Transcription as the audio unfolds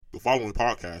following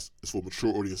podcast is for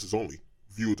mature audiences only.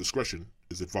 Viewer discretion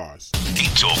is advised.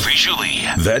 It's officially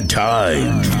that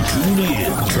time to tune in,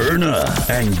 turn up,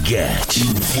 and get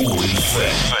in full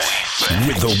effect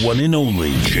with the one and only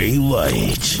Jay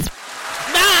Light.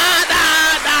 Nah,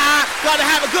 nah, nah, gonna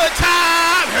have a good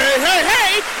time. Hey, hey,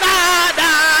 hey. Nah,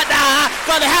 nah, nah,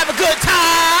 gonna have a good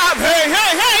time. Hey,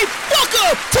 hey, hey.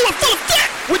 Welcome to a full effect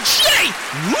with Jay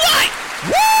Light.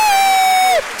 Woo!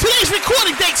 Today's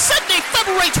recording date, Sunday,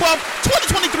 February 12th,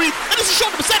 2023, and this is show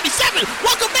number 77.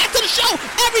 Welcome back to the show,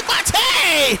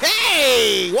 everybody.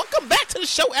 Hey, welcome back to the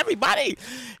show, everybody.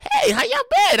 Hey, how y'all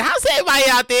been? How's everybody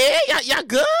out there? Y'all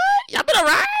good? Y'all been all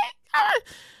right?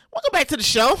 Welcome back to the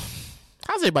show.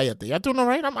 How's everybody out there? Y'all doing all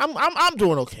right? I'm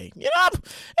doing okay. You know,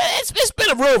 it's been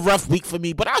a real rough week for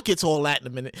me, but I'll get to all that in a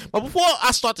minute. But before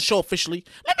I start the show officially,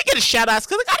 let me get a shout out,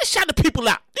 because I gotta shout the people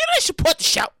out. You know, they support the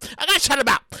show. I gotta shout them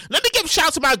out. Let me give a shout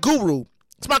out to my guru.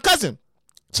 It's my cousin,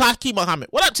 Taki Muhammad.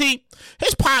 What up, T?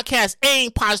 His podcast,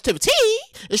 Aim Positivity,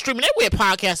 is streaming everywhere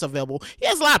podcasts available. He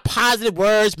has a lot of positive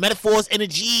words, metaphors,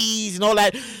 energies, and all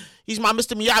that. He's my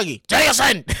Mr. Miyagi.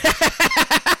 Jason!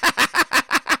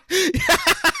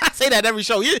 I say that every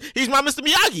show. He's my Mr.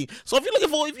 Miyagi. So if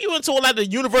you're into all that, the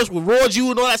universe with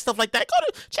Roju and all that stuff like that,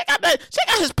 check out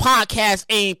his podcast,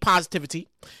 Aim Positivity.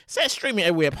 It says streaming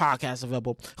everywhere podcasts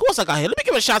available. Who else I got here? Let me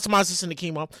give a shout out to my assistant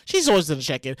Akima. She's always in the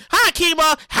check-in. Hi,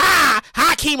 Akima. Hi,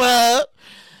 Akima.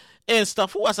 And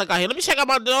stuff. Who else I got here? Let me check out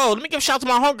let me give a shout out to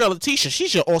my homegirl, Letitia.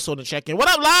 She's also in the check-in. What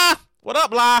up, La? What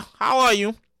up, La? How are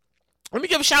you? Let me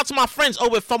give a shout out to my friends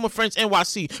over at Fun with Friends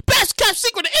NYC. Best kept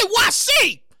secret in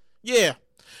NYC. Yeah.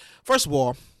 First of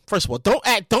all, don't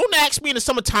ask me in the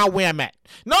summertime where I'm at.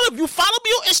 No, if you follow me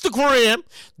on Instagram,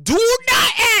 do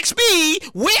not ask me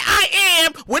where I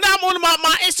am when I'm on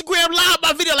my Instagram live,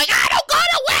 my video. Like, I don't go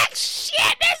to work.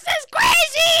 Shit, this is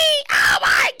crazy. Oh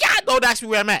my God. Don't ask me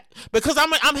where I'm at. Because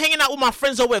I'm hanging out with my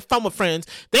friends over at Fun with Friends.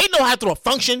 They know how to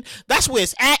function. That's where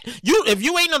it's at. If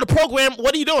you ain't on the program,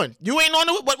 what are you doing? You ain't on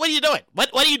it. What are you doing?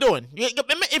 What are you doing?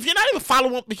 If you're not even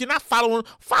following, if you're not following,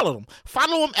 follow them.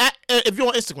 Follow them at if you're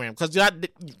on Instagram, because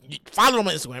follow them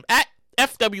on Instagram at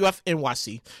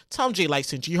FWFNYC. Tell him Jay Light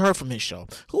sent you. You heard from his show.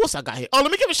 Who else I got here? Oh, let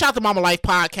me give a shout out to Mama Life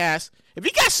Podcast. If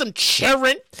you got some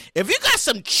cheering, and you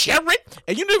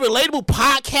need a relatable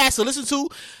podcast to listen to,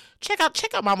 check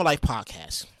out Mama Life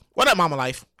Podcast. What up, Mama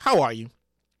Life? How are you?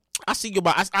 I see you.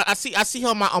 I see her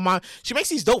on my. She makes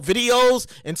these dope videos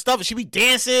and stuff. She be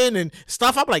dancing and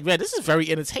stuff. I'm like, man, this is very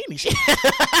entertaining.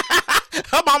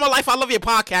 Her Mama Life, I love your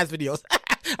podcast videos.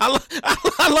 I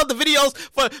love the videos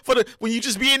for the when you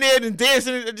just be in there and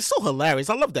dancing. It's so hilarious.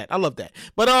 I love that.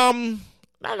 But now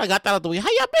I got that out the way. How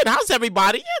y'all been? How's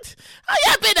everybody? How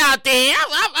y'all been out there?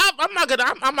 I'm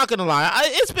not gonna lie.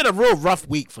 It's been a real rough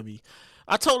week for me.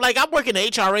 I'm working in the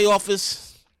HRA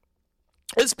office.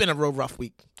 It's been a real rough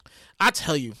week. I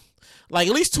tell you, like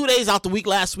at least 2 days out the week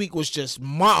last week was just a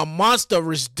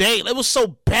monstrous day. It was so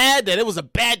bad that it was a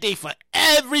bad day for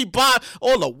everybody.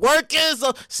 All the workers,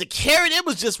 security. It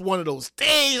was just one of those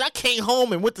days. I came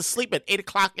home and went to sleep at 8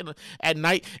 o'clock at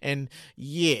night. And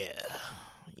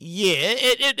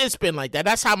it's been like that.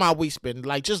 That's how my week's been.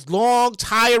 Like just long,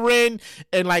 tiring,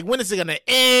 and like when is it gonna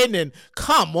end? And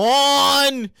come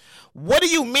on. What do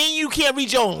you mean you can't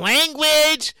read your own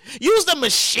language? Use the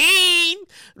machine.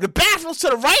 The bathroom's to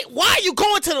the right. Why are you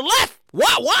going to the left?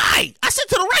 Why? I said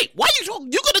to the right. Why you gonna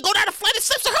go down a flight of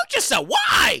steps to hurt yourself?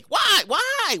 Why?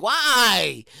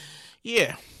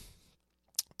 Yeah.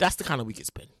 That's the kind of week it's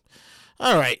been.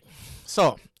 All right.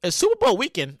 So, it's Super Bowl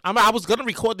weekend. I was going to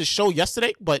record the show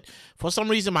yesterday, but for some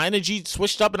reason my energy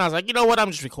switched up and I was like, you know what? I'm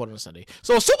just recording on Sunday.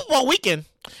 So, Super Bowl weekend,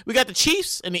 we got the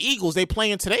Chiefs and the Eagles. They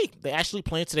playing today. They actually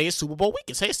playing today at Super Bowl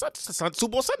weekend. Say it's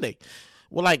Super Bowl Sunday.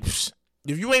 Well, like, if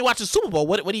you ain't watching Super Bowl,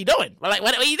 what are you doing? Like,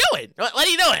 what are you doing? What are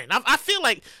you doing? I feel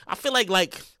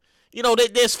like, you know,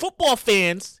 there's football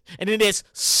fans and then there's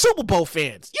Super Bowl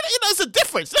fans. You know, there's a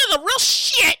difference. There's a real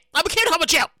shit. I can't help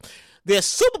it out. There's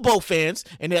Super Bowl fans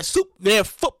and there's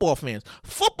football fans.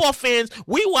 Football fans,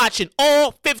 we watching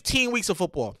all 15 weeks of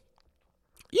football.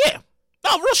 Yeah.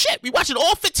 No, real shit. We watching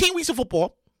all 15 weeks of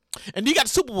football. And you got the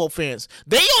Super Bowl fans.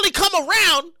 They only come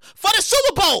around for the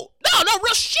Super Bowl. No,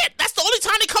 real shit. That's the only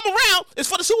time they come around is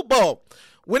for the Super Bowl.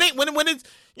 When it's,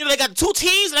 you know, they got two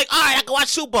teams, like, all right, I can watch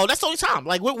Super Bowl. That's the only time.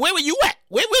 Like, where were you at?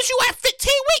 Where was you at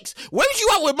 15 weeks? Where was you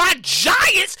at when my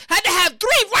Giants had to have 3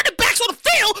 running backs on the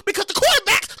field because the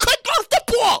quarterbacks couldn't throw the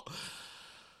football?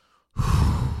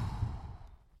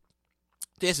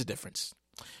 There's a difference.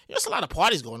 There's a lot of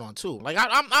parties going on too. Like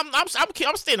I'm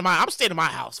staying in my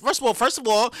house. First of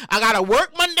all, I gotta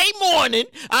work Monday morning.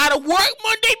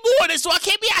 So I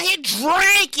can't be out here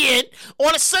drinking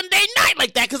on a Sunday night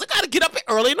like that because I gotta get up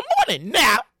early in the morning.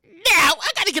 Now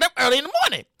I gotta get up early in the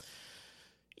morning.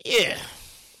 Yeah,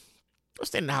 I'm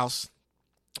staying in the house.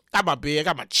 Got my beer,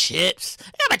 got my chips,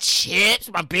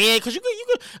 my beer, because you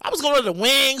could, I was going to the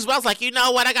wings, but I was like, you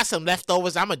know what, I got some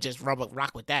leftovers, I'm going to just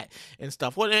rock with that and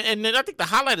stuff. And then I think the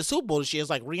highlight of the Super Bowl this year is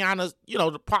like Rihanna's,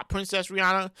 the pop princess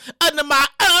Rihanna, under my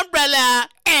umbrella,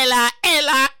 Ella,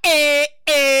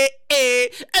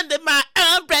 under my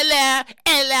umbrella,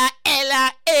 Ella,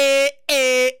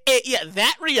 yeah,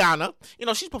 that Rihanna,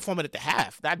 she's performing at the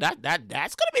half. That's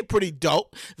gonna be pretty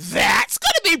dope.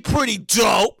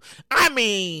 I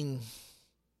mean,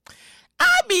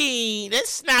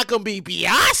 it's not gonna be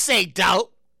Beyonce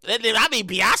dope.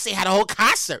 Beyonce had a whole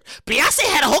concert.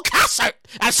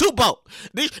 At Super Bowl.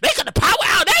 They could have power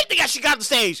out anything that she got on the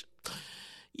stage.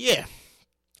 Yeah.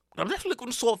 I'm definitely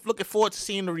looking forward to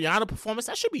seeing the Rihanna performance.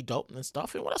 That should be dope and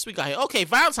stuff. And what else we got here? Okay,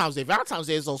 Valentine's Day. Valentine's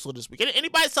Day is also this week.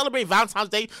 Anybody celebrate Valentine's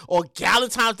Day or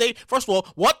Galentine's Day? First of all,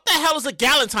 what the hell is a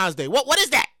Galentine's Day? What is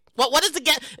that? What is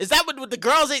is that with the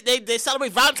girls, they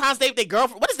celebrate Valentine's Day with their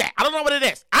girlfriend? What is that? I don't know what it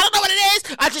is.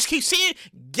 I just keep seeing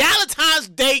Galentine's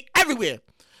Day everywhere.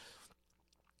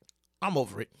 I'm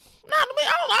over it. I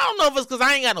don't know if it's because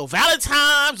I ain't got no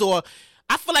Valentine's or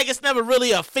I feel like it's never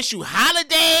really an official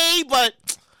holiday, but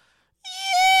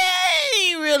I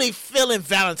ain't really feeling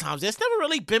Valentine's Day. It's never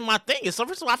really been my thing. So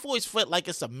first of all, I've always felt like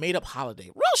it's a made-up holiday.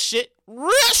 Real shit.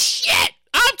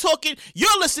 I'm talking,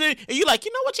 you're listening, and you're like,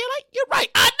 you know what, you're like, you're right.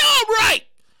 I know I'm right.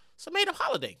 It's a made-up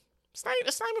holiday. It's not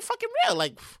even fucking real.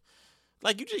 Like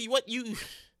you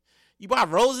buy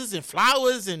roses and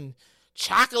flowers and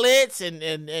chocolates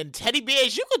and teddy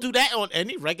bears. You could do that on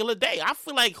any regular day. I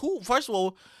feel like first of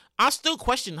all, I still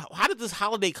question, how did this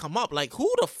holiday come up? Like,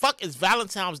 who the fuck is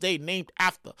Valentine's Day named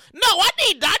after? No, I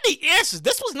need answers.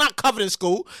 This was not covered in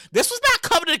school. This was not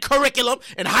covered in curriculum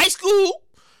in high school,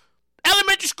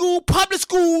 elementary school, public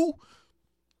school,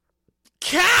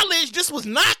 college. This was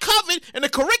not covered in the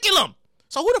curriculum.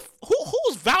 So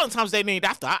who's Valentine's Day named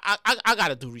after? I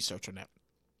gotta do research on that.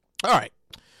 All right.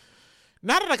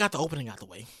 Now that I got the opening out the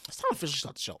way, it's time to officially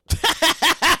start the show.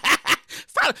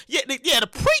 The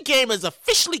pregame is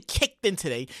officially kicked in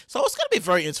today, so it's going to be a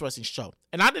very interesting show.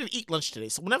 And I didn't eat lunch today,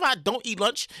 so whenever I don't eat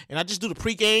lunch and I just do the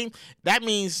pregame, that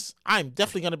means I'm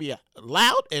definitely going to be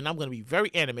loud and I'm going to be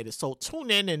very animated. So tune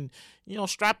in and,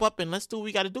 strap up and let's do what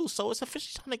we got to do. So it's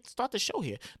officially time to start the show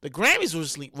here. The Grammys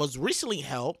was recently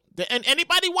held, and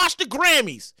anybody watch the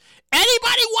Grammys?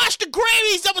 Anybody watch the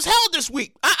Grammys that was held this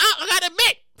week? I got to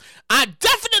admit, I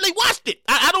definitely watched it.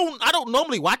 I don't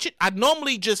normally watch it. I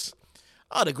normally just...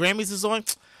 Oh, the Grammys is on.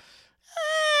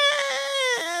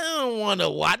 I don't want to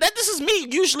watch that. This is me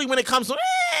usually when it comes to. I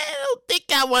don't think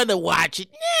I want to watch it.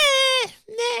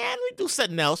 Let me do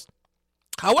something else.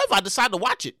 However, I decided to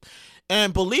watch it,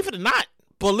 and believe it or not,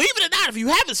 if you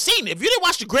haven't seen it, if you didn't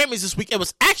watch the Grammys this week, it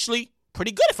was actually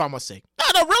pretty good, if I must say.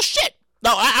 No, real shit.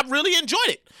 No, I really enjoyed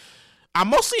it. I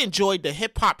mostly enjoyed the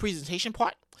hip hop presentation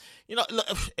part.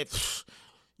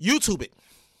 YouTube it.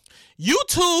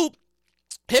 YouTube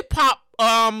hip hop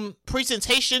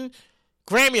presentation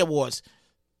Grammy Awards.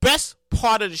 Best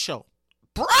part of the show.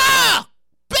 Bruh!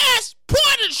 Best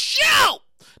part of the show!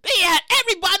 They had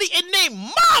everybody and their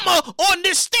mama on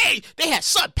this stage. They had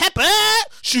Salt Pepper.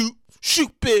 Shoot,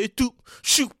 be-doo.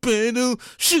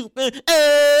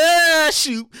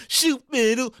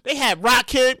 They had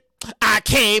Rakim. I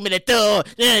came in the door,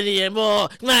 they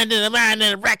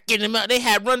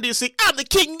had Run DMC. I'm the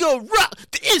king of rock,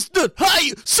 the instant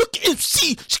higher. Suki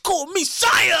MC, she called me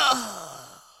sire.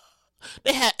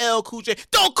 They had L Cool J.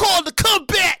 Don't call the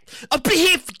comeback. I've been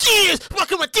here for years.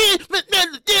 Rocking my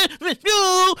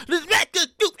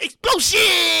explosion.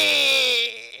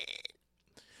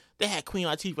 They had Queen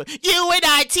Latifah.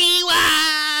 U-N-I-T-Y.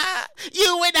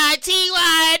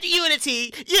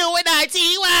 Unity.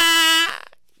 U-N-I-T-Y.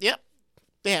 Yep.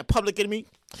 They had Public Enemy.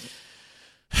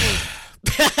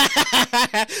 Wait,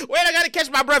 I gotta catch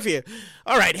my breath here.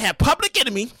 All right, they had Public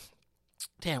Enemy.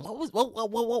 Damn, what was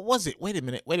it? Wait a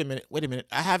minute.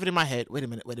 I have it in my head. Wait a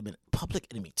minute. Public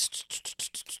Enemy.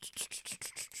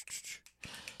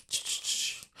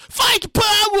 Fight the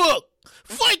power!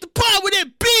 Fight the power with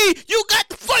that B! You got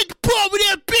to fight the power with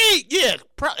that B! Yeah,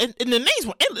 and the names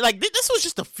were like this was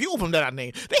just a few of them that I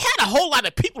named. They had a whole lot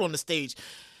of people on the stage.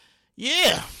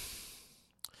 Yeah.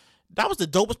 That was the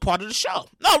dopest part of the show.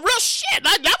 No, real shit.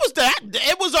 That was the.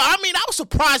 It was. I mean, I was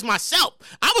surprised myself.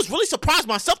 I was really surprised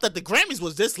myself that the Grammys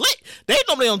was this lit. They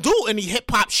normally don't do any hip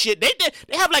hop shit. They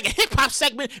have like a hip hop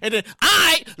segment, and then all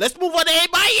right, let's move on to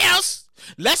everybody else.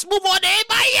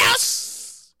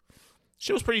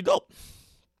 Shit was pretty dope.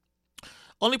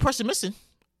 Only person missing,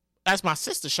 as my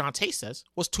sister Shantae says,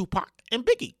 was Tupac and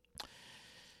Biggie.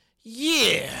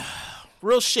 Yeah.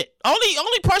 Real shit. Only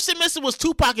person missing was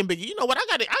Tupac and Biggie. You know what? I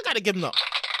gotta give them up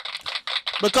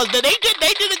because they did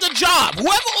a good job.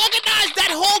 Whoever organized that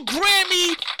whole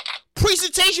Grammy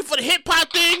presentation for the hip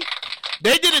hop thing,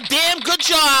 they did a damn good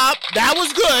job. That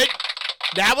was good.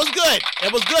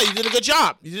 It was good. You did a good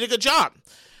job.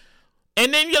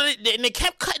 And then and they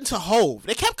kept cutting to Hove.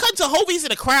 He's in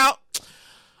the crowd.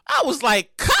 I was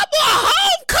like, come on,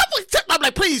 Hove, come on. I'm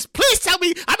like, please tell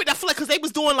me. I mean, I feel like because they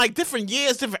was doing like different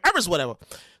years, different eras, whatever.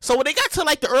 So when they got to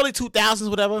like the early 2000s,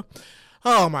 whatever,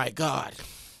 oh my God.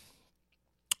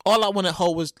 All I wanted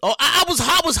Hove was, I was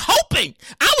hoping.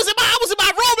 I was in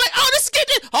my room like, oh, this is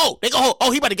getting, oh, they go,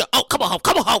 oh, he about to go, oh, come on,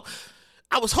 Hove.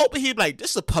 I was hoping he'd be like,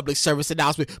 this is a public service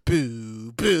announcement.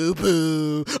 Boo, boo,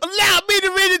 boo. Allow me to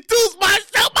reintroduce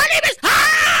myself. My name is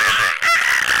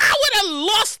I would have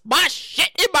lost my shit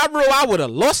in my room. I would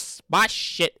have lost my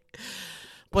shit.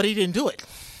 But he didn't do it.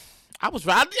 That was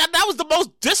the most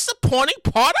disappointing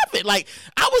part of it. Like,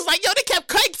 I was like, yo, they kept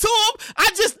cutting to him. I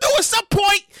just knew at some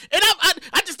point, and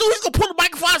I just knew he was going to pull the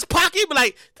microphone out of his pocket and be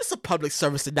like, this is a public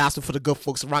service announcement for the good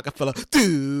folks of Rockefeller.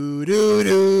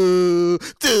 Do-do-do,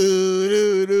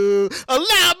 do-do-do.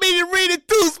 Allow me to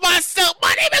reintroduce myself.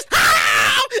 My name is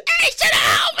Hov. Ain't shit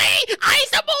help me. I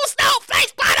ain't the most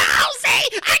snowflakes by the house. I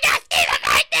got Steven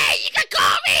right there. You can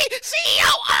call me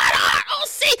CEO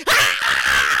RROC.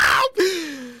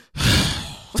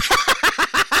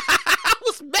 I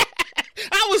was mad.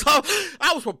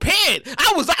 I was prepared.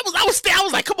 I was like,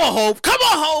 come on, Hov.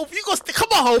 You gonna come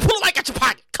on, Hov. Pull the mic out your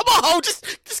pocket. Come on, Hov.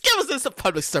 Just give us this a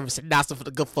public service announcement for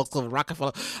the good folks of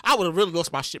Rockefeller. I would have really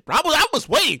lost my shit, bro. I was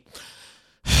waiting.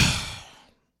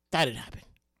 That didn't happen.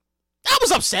 I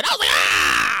was upset. I was like,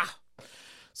 ah.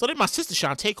 So then my sister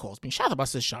Shantae calls me. Shout out to my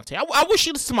sister Shantae. I wish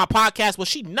she listened to my podcast, but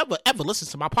she never ever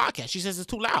listens to my podcast. She says it's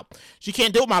too loud. She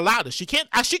can't deal with my loudness. She can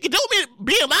deal with me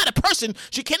being loud in person.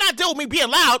 She cannot deal with me being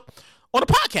loud on a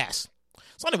podcast.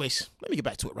 So anyways, let me get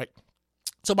back to it, right?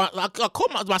 So I call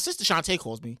my sister Shantae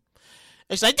calls me.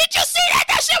 And she's like, did you see that?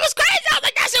 That shit was crazy. I was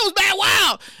like, that shit was bad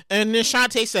wild. And then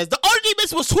Shantae says, the only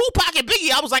miss was Tupac and Biggie.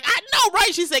 I was like, I know,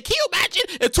 right? She said, can you imagine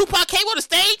if Tupac came on the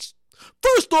stage?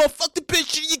 First off, fuck the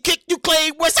bitch you kicked, you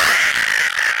claim was.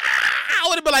 I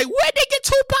would have been like, where'd they get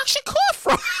Tupac Shakur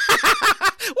from?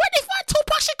 Where'd they find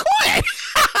Tupac Shakur at?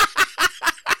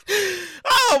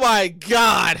 Oh my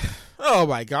God.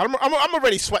 I'm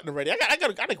already sweating already. I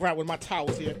gotta grab one of my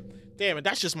towels here. Damn it,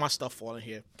 that's just my stuff falling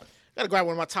here. Gotta grab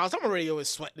one of my towels. I'm already always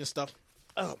sweating and stuff.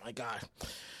 Oh my God.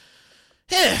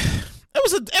 Yeah,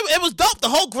 it was dope. The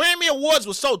whole Grammy Awards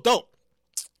was so dope.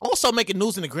 Also making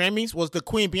news in the Grammys was the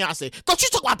Queen Beyonce. Don't you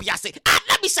talk about Beyonce. I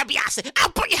love me some Beyonce.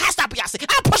 I'll put your hands down Beyonce.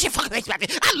 I'll push your fucking face back.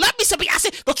 I love me some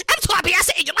Beyonce. Don't you ever talk about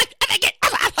Beyonce in your life ever again.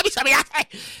 Ever. I love me some Beyonce.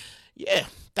 Yeah,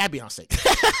 that Beyonce.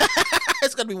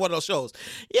 It's going to be one of those shows.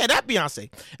 Yeah, that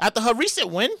Beyonce. After her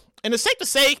recent win, and it's safe to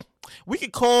say, we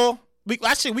can crown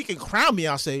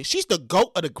Beyonce. She's the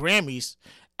GOAT of the Grammys.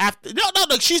 No,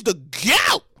 she's the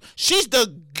GOAT. She's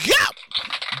the GOAT.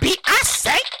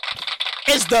 Beyonce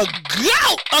is the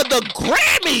GOAT of the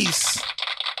Grammys.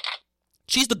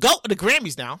 She's the GOAT of the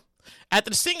Grammys now. After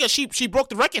the singer, she broke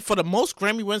the record for the most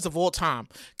Grammy wins of all time.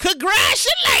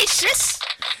 Congratulations.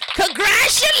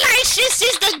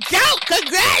 She's the GOAT.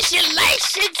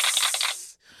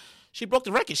 Congratulations. She broke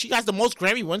the record. She has the most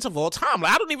Grammy wins of all time.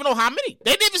 Like, I don't even know how many.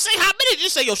 They didn't even say how many. They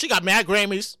just say, yo, she got mad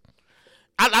Grammys.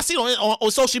 I see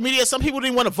on social media, some people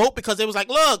didn't want to vote because they was like,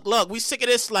 look, we sick of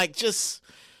this. Like, she's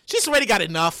already got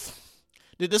enough.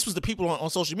 This was the people on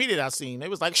social media that I seen. They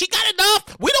was like, she got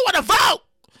enough. We don't want to vote.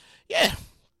 Yeah.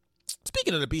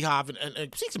 Speaking of the Beehive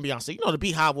and speaking of Beyonce, the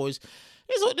Beehive always,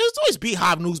 there's always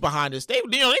Beehive news behind this. They were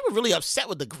really upset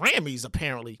with the Grammys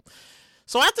apparently.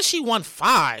 So after she won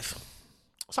 5,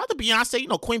 so after Beyonce,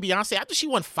 Queen Beyonce, after she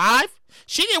won 5,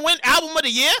 she didn't win Album of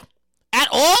the Year at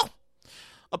all.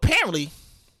 Apparently,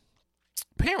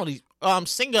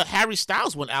 singer Harry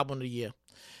Styles won Album of the Year,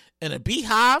 and the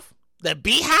Beehive. That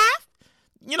don't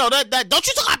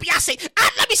you talk about Beyonce?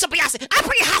 I love me some Beyonce. I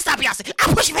bring your house down Beyonce.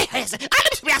 I push your hands. I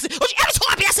love me some Beyonce. Don't you ever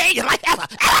talk about Beyonce in your life ever?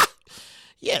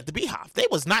 Yeah, the Beehive. They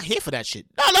was not here for that shit.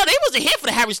 No, they wasn't here for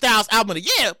the Harry Styles Album of the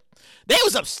Year. They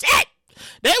was upset.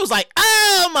 They was like,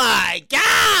 oh my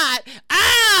God.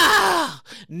 Oh,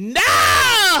 no.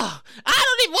 I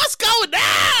don't what's going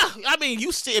on? I mean,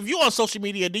 you see, if you're on social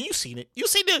media, then you seen it. You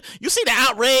see the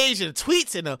outrage and the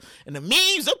tweets and the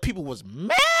memes. Them people was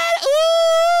mad.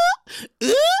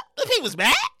 The people was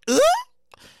mad.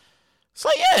 So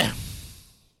yeah.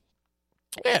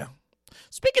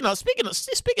 Speaking of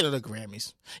the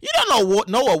Grammys, you don't know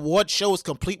no award show is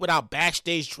complete without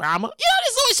backstage drama. You know,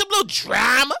 there's always some little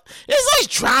drama. There's always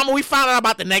drama we found out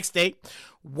about the next day.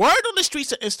 Word on the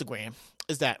streets of Instagram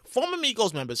is that former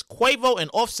Migos members Quavo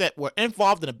and Offset were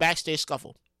involved in a backstage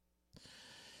scuffle.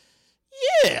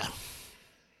 Yeah,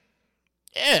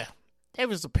 they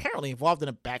was apparently involved in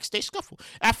a backstage scuffle.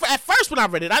 At first, when I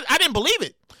read it, I didn't believe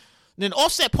it. And then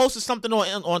Offset posted something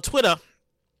on Twitter,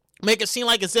 make it seem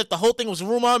like as if the whole thing was a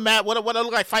rumor. Matt, what I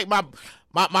look like, fight my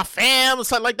fam or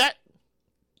something like that.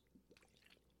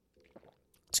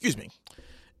 Excuse me.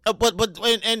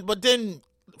 But then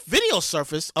video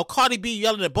surfaced of Cardi B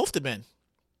yelling at both the men.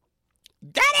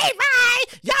 That ain't right.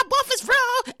 Y'all both is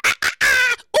wrong.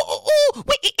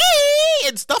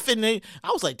 And stuff in there.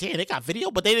 I was like, damn, they got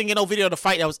video, but they didn't get no video of the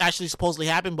fight that was actually supposedly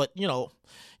happened. But you know,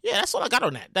 yeah, that's all I got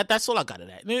on that. That's all I got of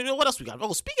that. You know, what else we got?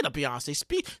 Oh, speaking of Beyonce,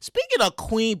 speaking of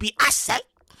Queen Beyonce,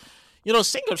 you know,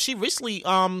 singer, she recently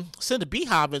sent the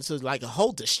Beehive into like a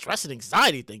whole distress and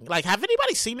anxiety thing. Like, have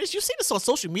anybody seen this? You seen this on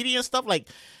social media and stuff? Like,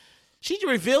 she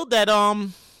revealed that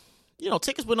you know,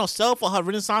 tickets went on sale for her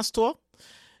Renaissance tour,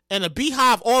 and the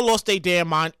Beehive all lost their damn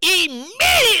mind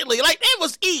immediately. Like, it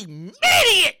was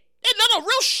immediate. And no,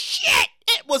 real shit.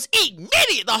 It was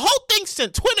immediate. The whole thing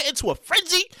sent Twitter into a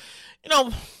frenzy. You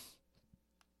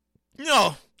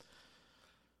know,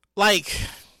 like,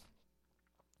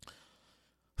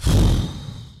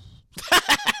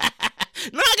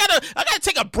 now I gotta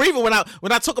take a breather when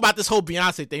I talk about this whole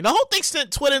Beyonce thing. The whole thing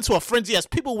sent Twitter into a frenzy as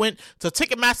people went to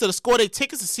Ticketmaster to score their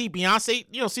tickets to see Beyonce,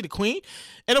 you know, see the Queen.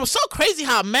 And it was so crazy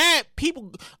how mad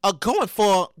people are going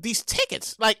for these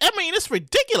tickets. Like, I mean, it's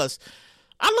ridiculous.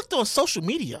 I looked on social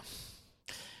media,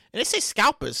 and they say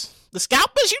scalpers. The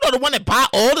scalpers, you know, the one that buy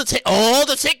all the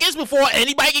tickets before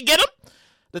anybody can get them.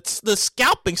 The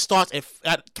scalping starts at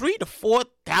 $3,000 to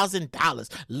 $4,000.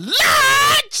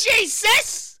 Lord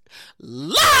Jesus!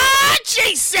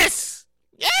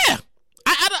 Yeah.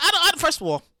 I first of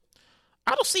all,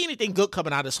 I don't see anything good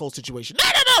coming out of this whole situation. No,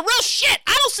 real shit.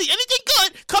 I don't see anything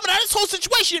good coming out of this whole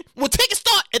situation when tickets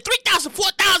start at $3,000,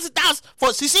 $4,000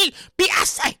 for see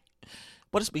Beyonce.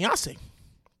 But it's Beyonce.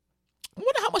 I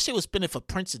wonder how much they were spending for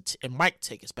Prince and Mike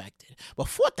tickets back then. But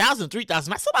 $4,000, $3,000, that's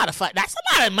a lot of fun. That's a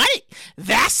lot of money.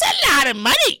 That's a lot of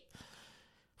money.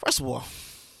 First of all,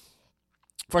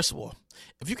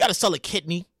 if you gotta sell a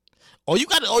kidney, or you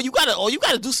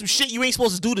gotta do some shit you ain't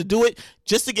supposed to do it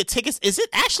just to get tickets, is it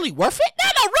actually worth it?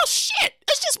 No, real shit.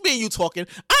 It's just me and you talking.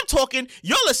 I'm talking,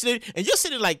 you're listening, and you're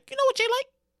sitting like, you know what, Jay, like,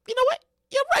 you know what?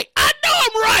 You're right. I know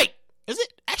I'm right. Is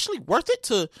it actually worth it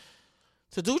to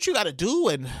do what you gotta do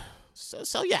and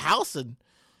sell your house and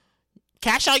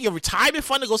cash out your retirement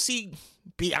fund to go see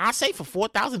Beyonce for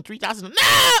 $4,000, $3,000?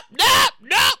 No,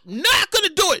 not gonna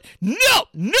do it. No,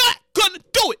 not gonna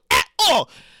do it at all.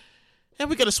 And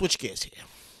we're gonna switch gears here.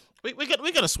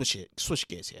 We're gonna switch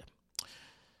gears here.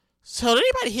 So did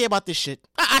anybody hear about this shit?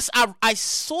 I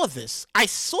saw this,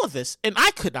 and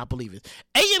I could not believe it.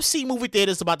 AMC movie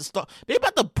theaters about to start. They're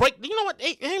about to break. You know what,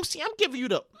 AMC? I'm giving you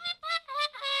the.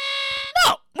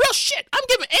 No, real shit. I'm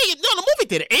giving the movie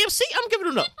theater AMC. I'm giving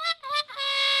them no.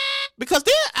 Because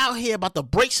they're out here about to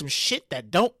break some shit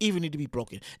that don't even need to be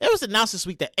broken. It was announced this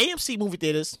week that AMC movie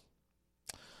theaters.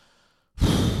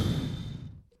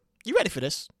 You ready for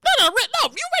this? No,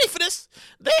 you ready for this?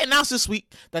 They announced this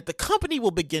week that the company will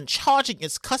begin charging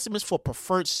its customers for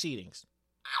preferred seatings.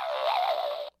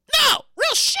 No,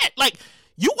 real shit. Like,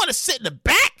 you want to sit in the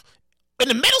back, in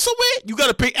the middle somewhere, you got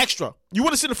to pay extra. You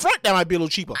want to sit in the front, that might be a little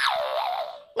cheaper.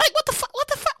 Like, what the fuck?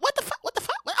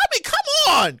 I mean, come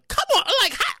on.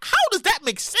 Like, how does that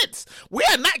make sense? We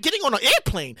are not getting on an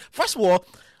airplane. First of all,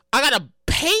 I got to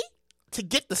pay to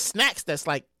get the snacks that's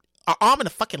like an arm and a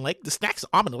fucking leg. The snacks are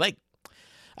arm and a leg.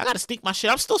 I got to sneak my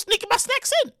shit. I'm still sneaking my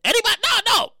snacks in. Anybody?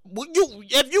 No.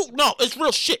 No, it's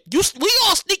real shit. We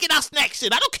all sneaking our snacks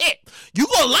in. I don't care. You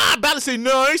gonna lie about it and say,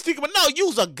 no, I ain't sneaking. No,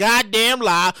 you's a goddamn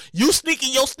lie. You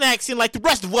sneaking your snacks in like the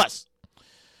rest of us.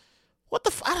 What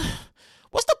the fuck?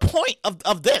 What's the point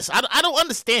of this? I don't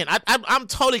understand. I'm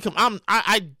totally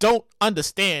I don't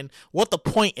understand what the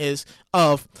point is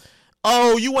of.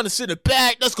 Oh, you want to sit in the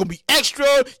back? That's gonna be extra.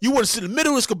 You want to sit in the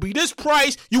middle? It's gonna be this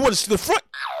price. You want to sit in the front?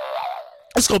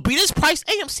 It's gonna be this price.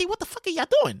 AMC, what the fuck are y'all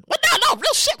doing? What? No,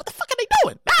 real shit. What the fuck are they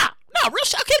doing? Nah, real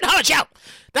shit. I came to hunch out.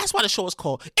 That's why the show is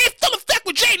called "In Full Effect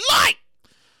with Jay Light."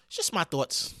 It's just my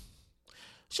thoughts.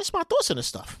 It's just my thoughts on this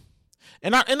stuff.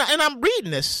 And I'm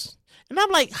reading this, and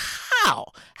I'm like,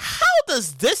 how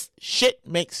does this shit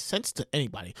make sense to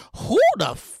anybody? Who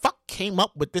the fuck came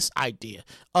up with this idea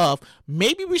of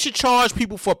maybe we should charge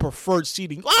people for preferred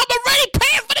seating? Well, I'm already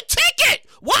paying for the ticket.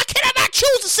 Why can't I not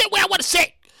choose to sit where I want to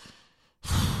sit?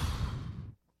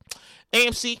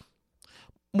 AMC,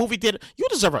 movie theater, you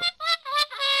deserve it.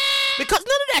 Because none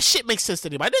of that shit makes sense to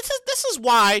anybody. This is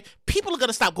why people are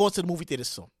gonna stop going to the movie theaters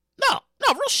soon. No,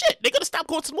 real shit. They're gonna stop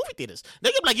going to the movie theaters.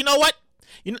 They're gonna be like, you know what?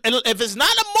 If it's not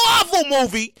a Marvel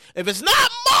movie, and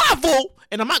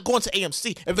I'm not going to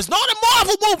AMC. If it's not a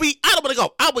Marvel movie, I don't want to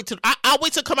go. I'll wait till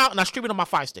it come out and I stream it on my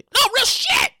Fire Stick. No, real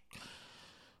shit.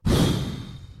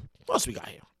 What else we got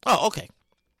here? Oh, okay.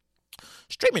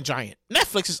 Streaming giant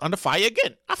Netflix is under fire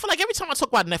again. I feel like every time I talk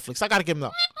about Netflix, I gotta give them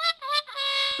up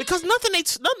because nothing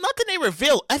they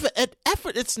reveal ever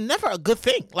it's never a good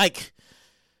thing. Like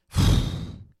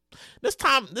this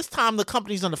time the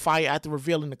company's under fire after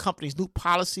revealing the company's new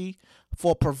policy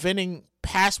for preventing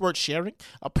password sharing.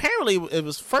 Apparently, it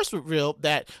was first revealed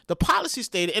that the policy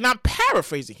stated, and I'm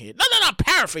paraphrasing here. No, I'm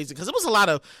paraphrasing because there was a lot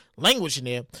of language in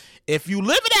there. If you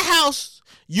live in a house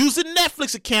using a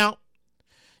Netflix account,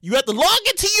 you have to log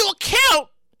into your account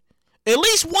at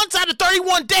least once out of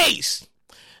 31 days.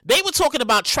 They were talking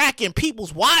about tracking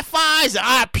people's Wi-Fi's and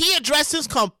IP addresses.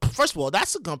 First of all,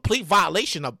 that's a complete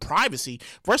violation of privacy.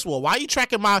 First of all, why are you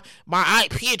tracking my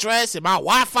IP address and my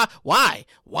Wi-Fi? Why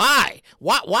are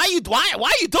you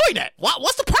doing that?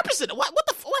 What's the purpose of it? What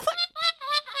the fuck?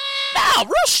 No,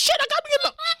 real shit. I gotta be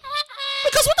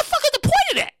because what the fuck is the point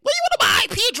of that? What do you want my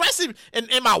IP address and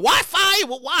my Wi-Fi?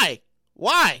 Well,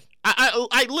 why?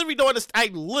 I literally don't understand. I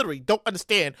literally don't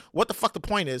understand what the fuck the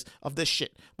point is of this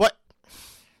shit. But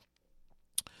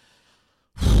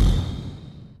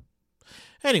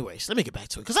anyways, let me get back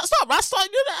to it because I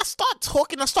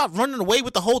start running away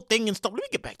with the whole thing and stuff. Let me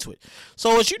get back to it.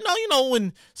 So as you know,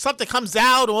 when something comes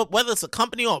out or whether it's a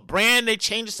company or a brand, they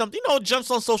change something. It jumps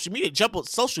on social media.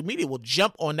 Social media will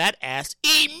jump on that ass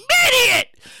immediate.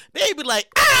 They be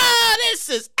like, this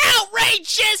is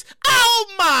outrageous. Oh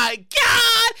my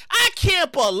God, I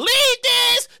can't believe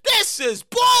this. This is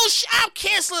bullshit. I'm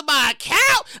canceling my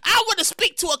account. I want to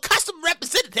speak to a customer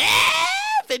representative.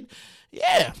 And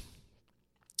yeah.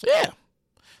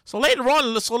 So later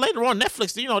on,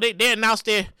 Netflix, they announced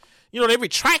they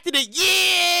retracted it.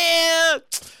 Yeah,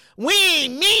 we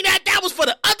ain't mean that. That was for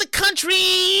the other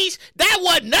countries. That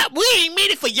wasn't up. We ain't mean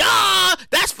it for y'all.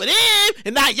 That's for them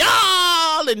and not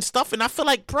y'all and stuff. And I feel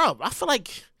like, bro, I feel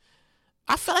like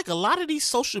a lot of these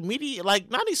social media, a lot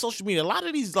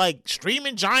of these like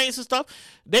streaming giants and stuff,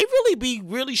 they really be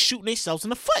shooting themselves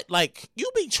in the foot. Like, you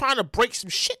be trying to break some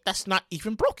shit that's not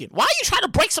even broken. Why are you trying to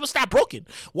break something that's not broken?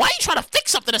 Why are you trying to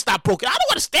fix something that's not broken? I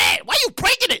don't understand. Why are you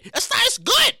breaking it? It's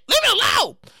good. Leave it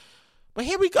alone. But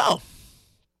here we go.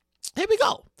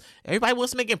 Everybody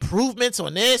wants to make improvements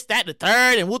on this, that, and the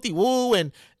third, and wooty woo,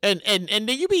 and then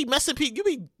you be messing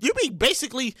people. You be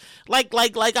basically like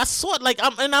I saw it.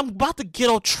 I'm about to get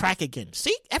on track again.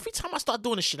 See, every time I start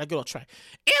doing this shit, I get on track.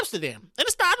 Amsterdam, and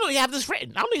I don't even have this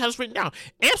written. I don't even have this written down.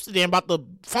 Amsterdam about to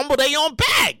fumble their own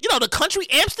bag. You know the country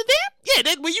Amsterdam. Yeah,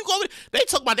 when you go, they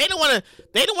talk about they don't want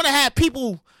to have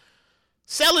people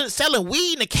selling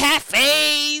weed in the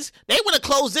cafes. They want to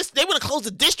close this. They want to close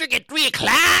the district at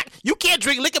 3:00. You can't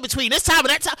drink liquor between this time and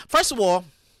that time. First of all,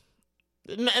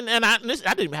 and I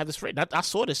didn't even have this written. I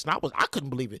saw this and I couldn't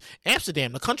believe it.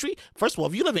 Amsterdam, the country. First of all,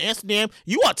 if you live in Amsterdam,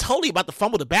 you are totally about to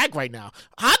fumble the bag right now.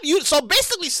 How do you? So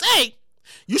basically,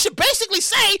 you should basically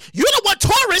say you don't want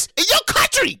tourists in your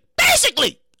country.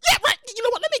 Basically, yeah, right. You know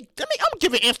what? Let me. I'm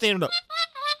giving Amsterdam up.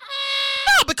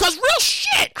 No, because real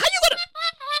shit. How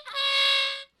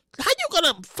you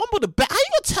gonna fumble the bag? How you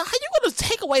gonna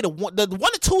take away the one or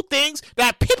two things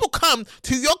that people come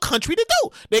to your country to do?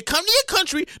 They come to your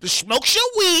country to smoke your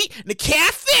weed in the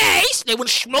cafes. They want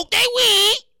to smoke their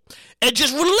weed and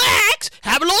just relax,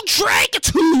 have a little drink or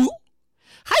two.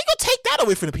 How you gonna take that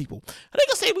away from the people? Are they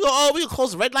gonna say we gonna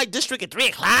close the red light district at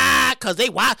 3:00 because they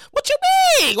wild? What you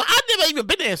mean? Well, I've never even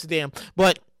been to Amsterdam,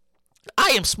 but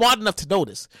I am smart enough to know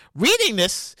this. Reading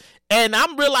this. And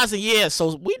I'm realizing,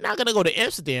 so we're not going to go to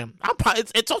Amsterdam.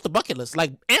 It's off the bucket list.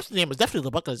 Like, Amsterdam is definitely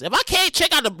the bucket list. If I can't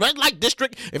check out the red light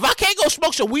district, if I can't go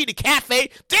smoke some weed in a cafe,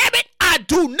 damn it, I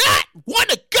do not want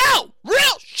to go.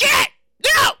 Real shit.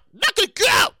 No, not going to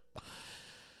go.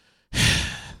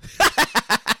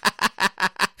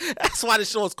 That's why the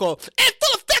show is called In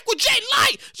Full Effect with Jay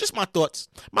Light. It's just my thoughts,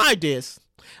 my ideas.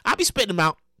 I'll be spitting them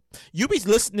out. You be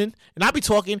listening, and I be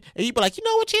talking, and you be like, you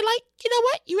know what, Jay Light? You know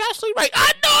what? You're absolutely right.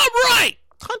 I know I'm right.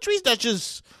 Countries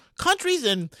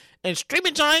and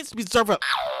streaming giants deserve a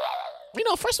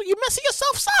first of all, you messing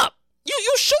yourselves up. You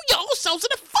shoot your own selves in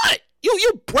the foot.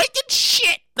 You breaking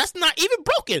shit that's not even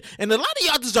broken. And a lot of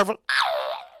y'all deserve it.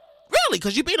 Really,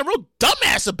 because you being a real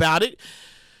dumbass about it.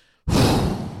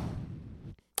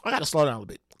 I gotta slow down a little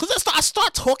bit. Because I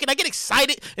start talking, I get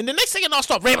excited, and the next thing you know, I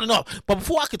start rambling off. But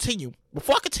before I continue,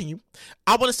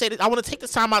 I want to say that I want to take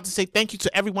this time out to say thank you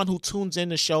to everyone who tunes in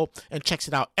the show and checks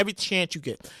it out every chance you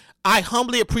get. I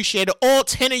humbly appreciate it. All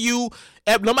 10 of you,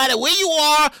 no matter where you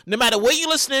are, no matter where you're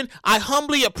listening, I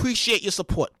humbly appreciate your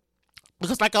support.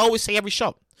 Because like I always say every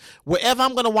show, wherever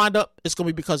I'm going to wind up, it's going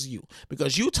to be because of you.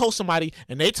 Because you told somebody,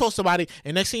 and they told somebody,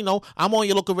 and next thing you know, I'm on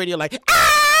your local radio like,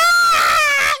 ah!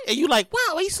 And you like,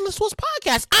 wow, I used to listen to his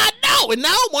podcast. I know, and now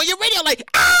I'm on your radio like,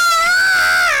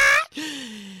 ah!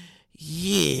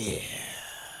 Yeah.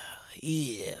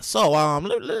 So,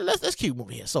 let's keep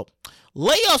moving here. So,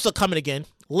 layoffs are coming again.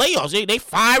 Layoffs, they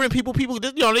firing people,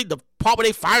 the part where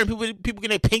they firing people getting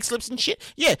their pink slips and shit.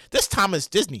 Yeah, this time it's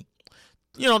Disney.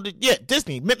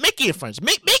 Disney, Mickey and friends.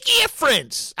 Mickey and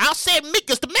friends. I'll say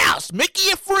Mickey's the mouse. Mickey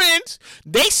and friends.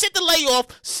 They set to lay off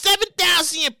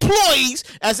 7,000 employees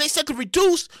as they said to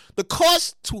reduce the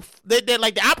cost to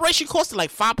the operation cost to like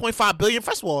 $5.5 billion.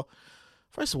 First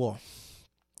of all,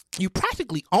 you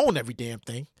practically own every damn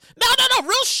thing. No,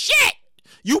 real shit.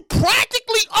 You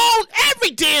practically own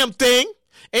every damn thing,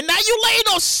 and now you laying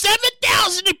off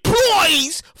 7,000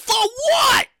 employees for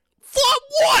what? For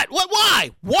what?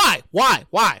 Why?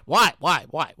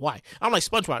 I'm like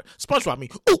SpongeBob. SpongeBob me.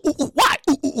 Ooh, why?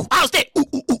 Ooh. I was there.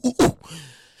 Ooh.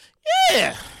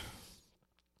 Yeah.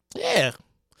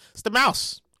 It's the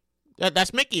mouse.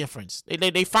 That's Mickey and friends.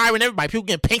 They firing everybody. People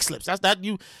getting pink slips. That's that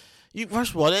you.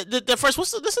 First of all, this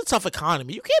is a tough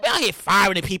economy. You can't be out here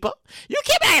firing the people. They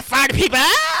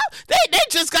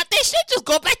just got their shit. Just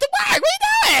go back to work. What you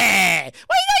doing?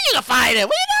 You can fire them.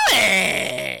 What you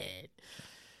doing?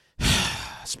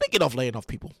 Speaking of laying off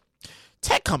people,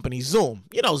 tech companies, Zoom.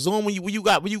 Zoom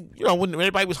when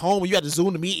everybody was home, when you had to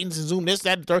Zoom the meetings and Zoom this,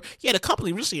 that, and the third. Yeah, the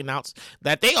company recently announced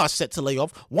that they are set to lay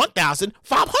off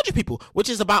 1,500 people, which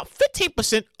is about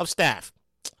 15% of staff.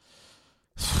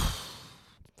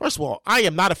 First of all, I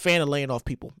am not a fan of laying off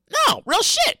people. No, real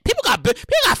shit. People got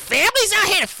families out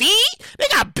here to feed. They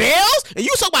got bills, and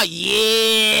you talk about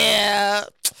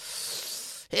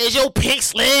here's your pink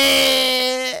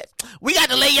slip. We got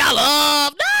to lay y'all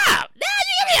off. Nah, you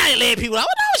get me out here laying people off.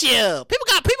 What knows you? People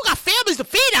got families to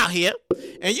feed out here,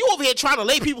 and you over here trying to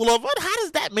lay people off. How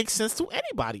does that make sense to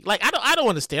anybody? Like I don't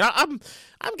understand. I'm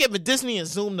giving Disney and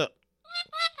Zoom the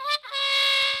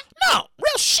no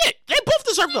real shit. They both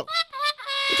deserve them.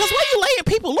 Because why are you laying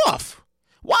people off?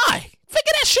 Why?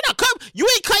 Figure that shit out. You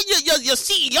ain't cutting your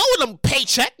CEO in them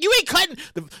paycheck. You ain't cutting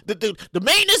the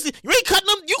maintenance. You ain't cutting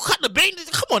them. You cutting the maintenance.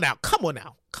 Come on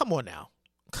now.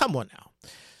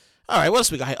 All right, what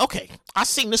else we got here? Okay, I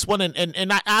seen this one and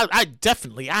I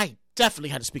definitely had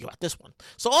to speak about this one.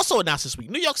 So also announced this week,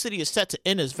 New York City is set to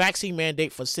end its vaccine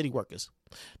mandate for city workers.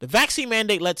 The vaccine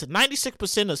mandate led to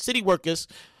 96% of city workers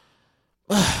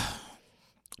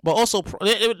but also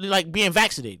being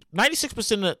vaccinated.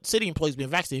 96% of city employees being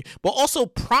vaccinated, but also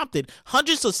prompted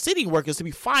hundreds of city workers to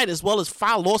be fired as well as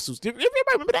file lawsuits. Do everybody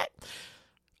remember that?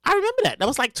 I remember that. That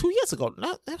was like 2 years ago.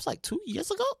 No, that was like 2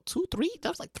 years ago? 2, 3? That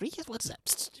was like 3 years? What is that?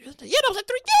 Yeah, that was like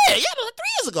 3 years. Yeah, that was like 3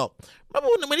 years ago.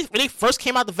 Remember when they first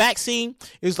came out the vaccine?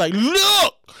 It was like,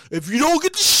 look, if you don't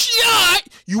get the shot,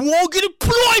 you won't get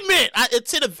employment.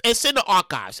 It's in the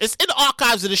archives. It's in the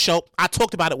archives of the show. I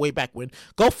talked about it way back when.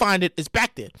 Go find it. It's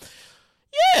back there.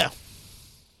 Yeah.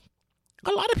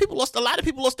 A lot of people lost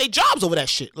their jobs over that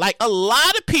shit. Like, a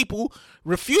lot of people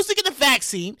refused to get the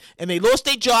vaccine, and they lost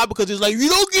their job because it's like, you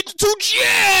don't get the 2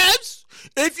 jabs.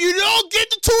 If you don't get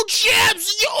the 2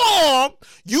 jabs in your arm,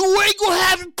 you ain't gonna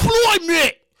have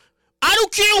employment. I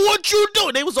don't care what you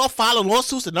do. They was all filing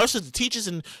lawsuits, the nurses, the teachers,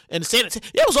 and the sanitary.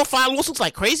 They was all filing lawsuits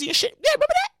like crazy and shit. Yeah,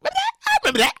 remember that? I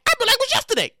remember that. I remember like it was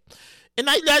yesterday. And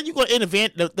now you're going to intervene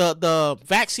the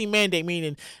vaccine mandate,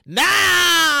 meaning,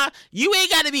 nah, you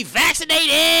ain't got to be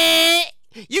vaccinated.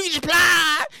 You can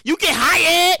apply. You get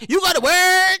hired. You go to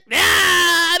work.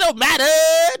 Nah, it don't matter.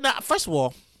 Nah, first of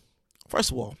all,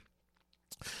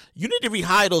 you need to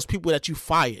rehire those people that you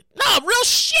fired. Nah, real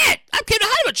shit. I'm kidding.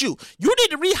 How about you? You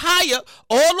need to rehire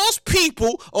all those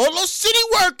people, all those city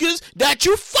workers that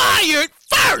you fired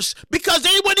first because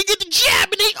they want to get the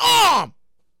jab in their arm.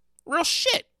 Real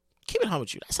shit. Keep it home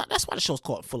with you. That's why the show's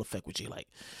called Full Effect with you. Like,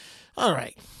 all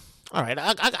right.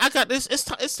 I got this. It's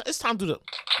time to do the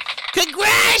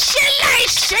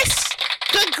congratulations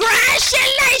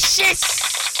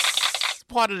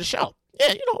part of the show.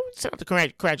 Yeah, send out the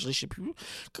congratulations people.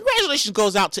 Congratulations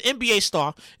goes out to NBA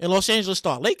star and Los Angeles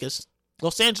star Lakers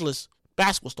Los Angeles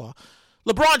basketball star.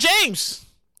 LeBron James,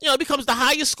 becomes the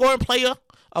highest scoring player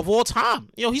of all time.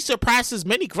 He surpasses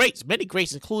many greats,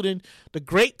 including the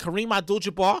great Kareem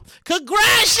Abdul-Jabbar.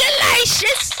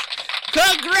 Congratulations!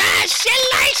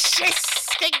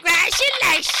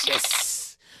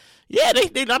 Yeah, they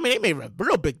made a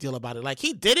real big deal about it. Like,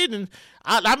 he did it, and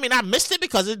I missed it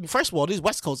because, first of all, these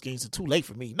West Coast games are too late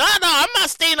for me. No, I'm not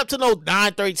staying up to no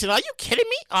 9:30 tonight. Are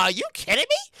you kidding me?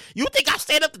 You think I'm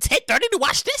staying up to 10:30 to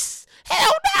watch this?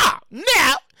 Hell no.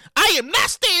 Now, I am not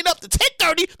staying up to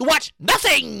 10:30 to watch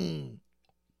nothing.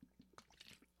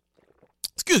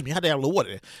 Excuse me, I had to have a little water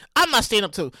there. I'm not staying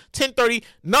up till 10:30.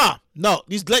 No.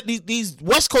 These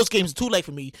West Coast games are too late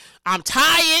for me. I'm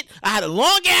tired. I had a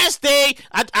long ass day.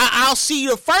 I'll see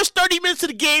the first 30 minutes of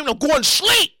the game and I'm going to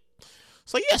sleep.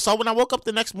 So when I woke up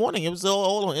the next morning, it was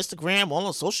all on Instagram, all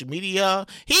on social media.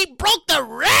 He broke the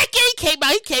record.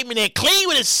 He came in there clean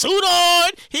with his suit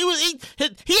on. He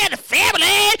had a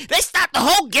family. They stopped the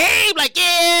whole game. Like,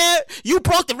 yeah, you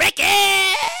broke the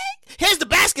record. Here's the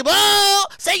basketball.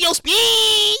 Say your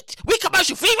speech. We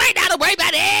commercial free right now. Don't worry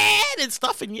about it and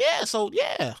stuff. And yeah.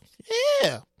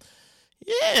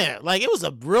 Like, it was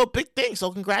a real big thing.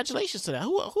 So congratulations to that.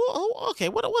 Who? Okay,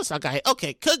 what else I got here?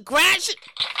 Okay, congratulations.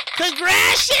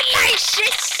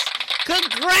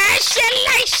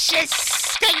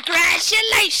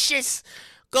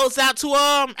 Goes out to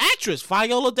actress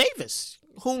Viola Davis,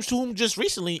 whom just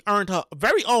recently earned her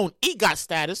very own EGOT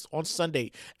status on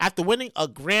Sunday after winning a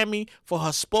Grammy for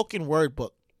her spoken word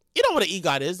book. You know what an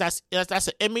EGOT is? That's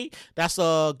an Emmy, that's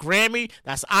a Grammy,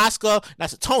 that's an Oscar,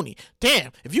 that's a Tony.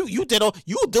 Damn, if you doing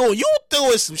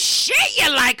some shit,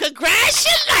 you're like,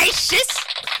 congratulations.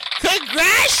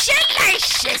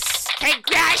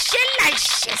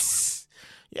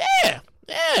 Yeah.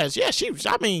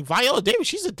 Viola Davis,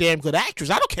 she's a damn good actress.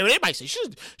 I don't care what anybody says.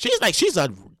 She's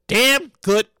a damn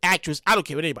good actress. I don't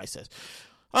care what anybody says.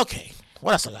 Okay,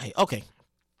 what else I got here? Okay.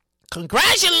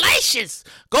 Congratulations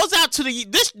goes out to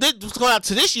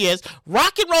this year's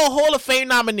Rock and Roll Hall of Fame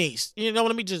nominees.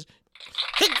 Let me just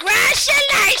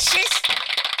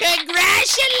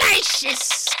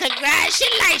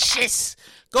congratulations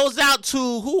goes out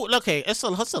to who? Okay, it's a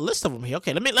list of them here.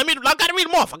 Okay, I gotta read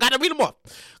them off.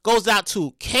 Goes out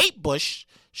to Kate Bush,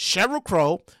 Sheryl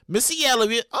Crow, Missy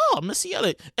Elliott.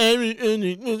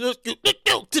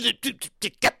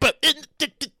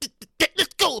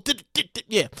 Let's go.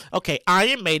 Yeah. Okay.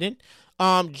 Iron Maiden,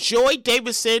 Joy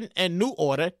Davidson and New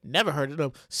Order. Never heard of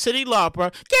them. Cyndi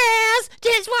Lauper. Girls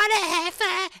just wanna have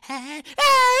fun.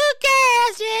 Oh,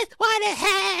 girls just wanna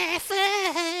have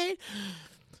fun.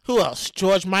 Who else?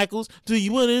 George Michaels. Do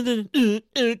you wanna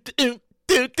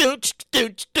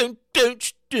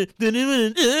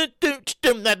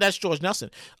That's George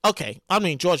Nelson. Okay.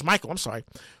 George Michael. I'm sorry.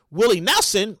 Willie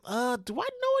Nelson. Do I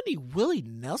know any Willie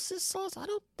Nelson songs? I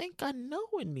don't think I know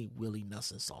any Willie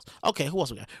Nelson songs. Okay, who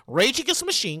else we got? Rage Against the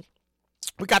Machine.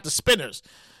 We got the Spinners.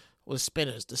 Well, the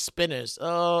Spinners.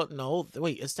 No,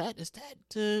 wait, is that?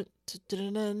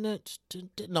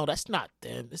 No, that's not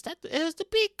them. Is that? As the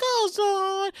beat goes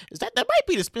on. Is that might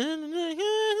be the Spinners?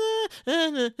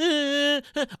 I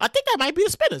think that might be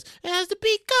the Spinners. As the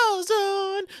beat goes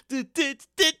on.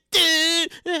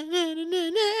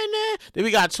 Then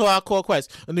we got Hardcore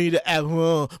Quest. I need to have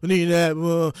one.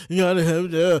 You gotta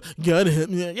have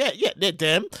yeah, they're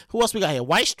them. Who else we got here?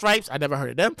 White Stripes. I never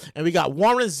heard of them. And we got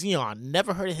Warren Zevon.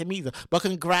 Never heard of him either. But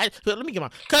let me get my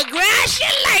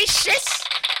Congratulations!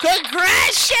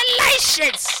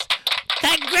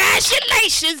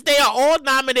 They are all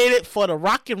nominated for the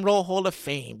Rock and Roll Hall of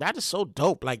Fame. That is so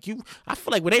dope. Like, I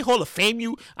feel like when they Hall of Fame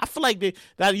you, I feel like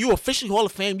that you officially Hall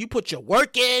of Fame. You put your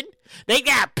work in. They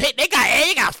got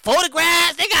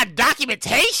photographs. They got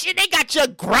documentation. They got your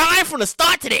grind from the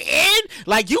start to the end.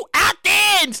 Like, you out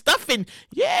there and stuff. And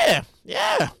yeah.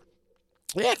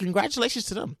 Congratulations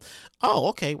to them. Oh,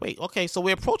 okay, wait, okay. So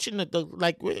we're approaching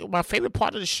my favorite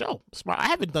part of the show. I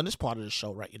haven't done this part of the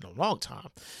show in a long time.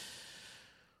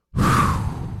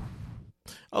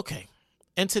 Okay,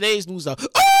 and today's news they got the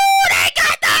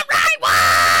right one.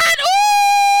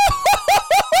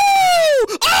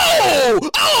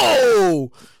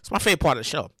 It's my favorite part of the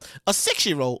show. A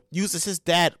 6-year-old uses his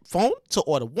dad's phone to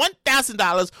order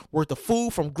 $1,000 worth of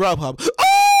food from Grubhub. They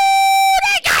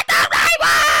got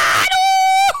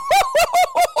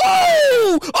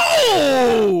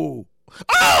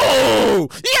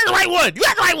the right one. You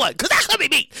got the right one. Because that could be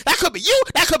me. That could be you.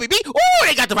 That could be me.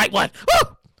 They got the right one.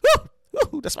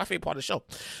 Woo, that's my favorite part of the show.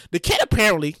 The kid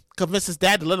apparently convinced his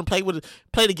dad to let him play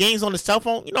the games on his cell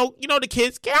phone. You know the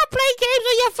kids. Can I play games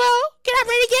on your phone? Can I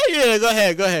play the game? Yeah,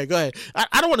 go ahead.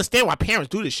 I don't understand why parents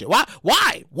do this shit. Why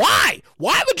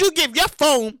would you give your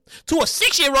phone to a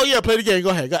 6-year-old? Yeah, play the game. Go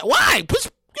ahead. Why? Put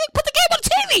the game on the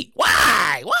TV.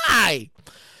 Why?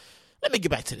 Let me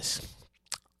get back to this.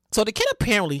 So the kid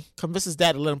apparently convinced his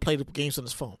dad to let him play the games on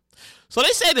his phone. So they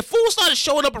say the fool started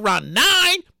showing up around 9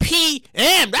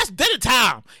 p.m. That's dinner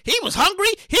time. He was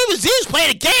hungry. He was playing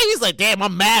a game. He's like, damn,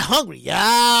 I'm mad hungry. Yo,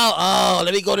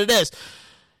 let me go to this.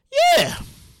 Yeah.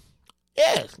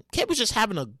 Kid was just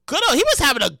having a good old time. He was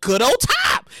having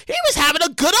a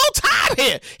good old time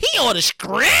here. He ordered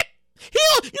shrimp.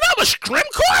 You know what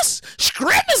shrimp costs?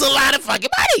 Shrimp is a lot of fucking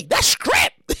money. That's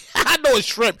shrimp. I know it's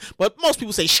shrimp, but most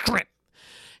people say shrimp.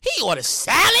 He ordered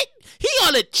salad. He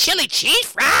ordered chili cheese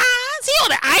fries. He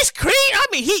ordered ice cream. I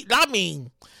mean,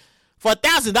 for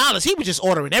 $1,000, he was just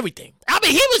ordering everything. I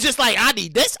mean, he was just like, I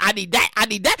need this, I need that.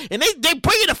 And they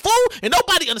bring in the food, and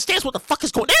nobody understands what the fuck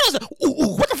is going on. They was like,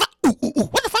 what the fuck?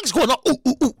 What the fuck is going on?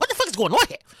 What the fuck is going on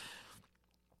here?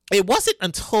 It wasn't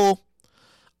until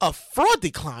a fraud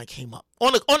decline came up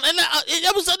it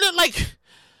was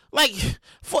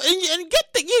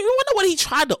you wonder what he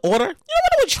tried to order? You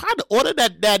know what he tried to order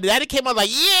that it came out like,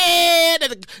 yeah, that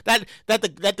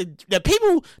the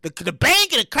people, the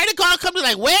bank and the credit card company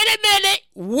like, wait a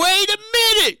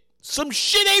minute, some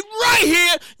shit ain't right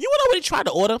here. You know what he tried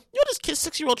to order? You know this kid,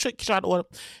 6-year-old tried to order?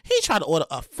 He tried to order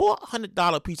a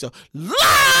 $400 pizza.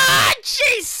 Lord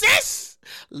Jesus!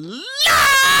 They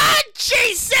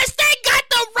got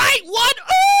the right one.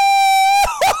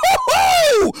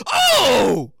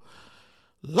 Oh!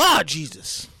 Lord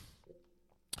Jesus.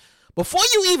 Before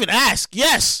you even ask,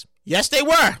 yes, they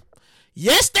were.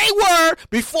 Yes, they were.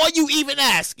 Before you even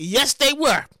ask, yes, they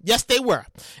were.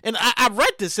 And I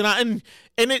read this, and I don't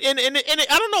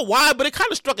know why, but it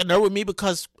kind of struck a nerve with me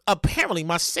because apparently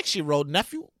my 6-year-old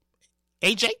nephew,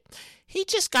 AJ, he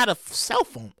just got a cell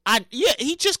phone.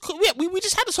 We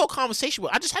just had this whole conversation.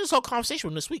 I just had this whole conversation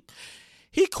with him this week.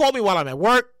 He called me while I'm at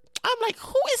work. I'm like,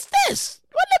 who is this?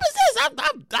 What number is this?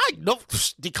 I no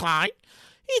decline.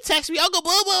 He texts me, Uncle Boo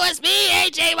Boo, it's me,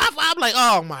 AJ. I'm like,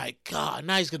 oh my God,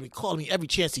 now he's gonna be calling me every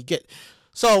chance he get.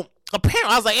 So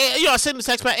apparently, I was like, hey, I sent him a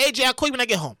text back, AJ, I'll call you when I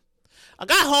get home. I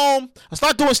got home, I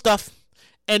started doing stuff,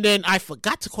 and then I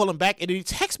forgot to call him back, and then he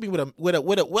texted me with a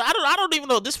I don't even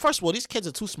know this. First of all, these kids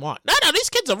are too smart. No, these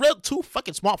kids are real too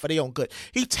fucking smart for their own good.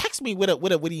 He texted me with an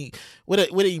emoji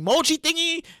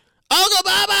thingy. Uncle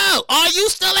Bobo, are you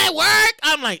still at work?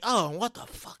 I'm like, oh, what the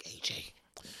fuck, AJ?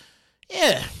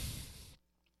 Yeah.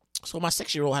 So my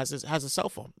 6-year-old has a cell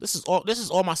phone. This is all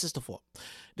my sister's fault.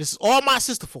 This is all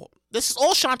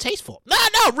Shantae's fault. No,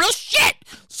 real shit.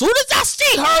 Soon as I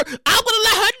see her, I'm gonna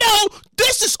let her know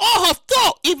this is all her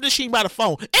fault, even if she ain't by the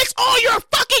phone. It's all your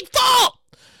fucking fault.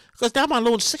 Because now my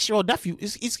little 6-year-old nephew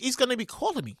he's gonna be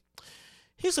calling me.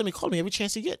 He's gonna be calling me every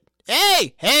chance he get.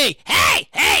 Hey,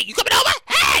 you coming over?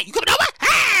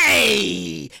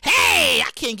 Hey,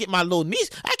 I can't get my little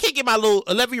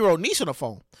 11-year-old niece on the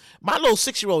phone. My little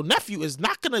 6-year-old nephew he's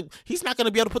not gonna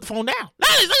be able to put the phone down. No,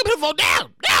 he's not gonna put the phone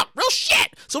down. No, real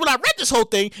shit. So when I read this whole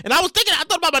thing, and I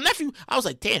thought about my nephew, I was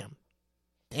like, damn.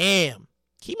 Can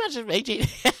you imagine if AJ?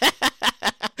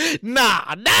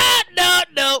 Nah.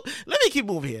 Let me keep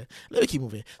moving here.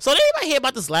 So did anybody hear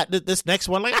about this next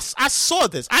one? Like I saw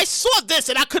this,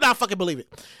 and I could not fucking believe it.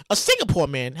 A Singapore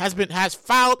man has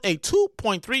filed a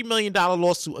 $2.3 million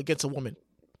lawsuit against a woman.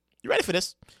 You ready for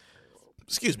this?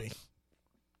 Excuse me.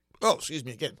 Oh, excuse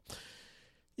me again.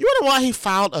 You wonder why he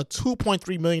filed a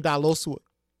 $2.3 million lawsuit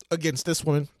against this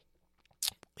woman?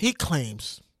 He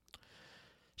claims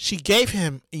she gave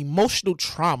him emotional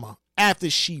trauma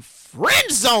after she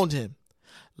friend-zoned him.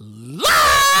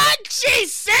 Lord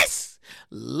Jesus!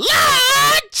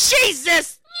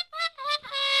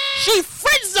 She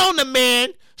friend-zoned the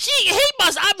man. He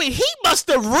must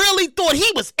have really thought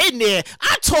he was in there.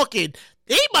 I'm talking,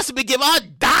 he must have been giving her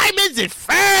diamonds and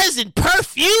furs and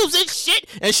perfumes and shit.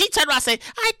 And she turned around and said,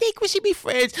 I think we should be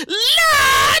friends.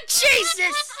 Lord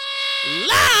Jesus!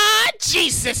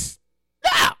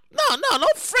 No,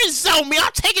 don't friend zone me.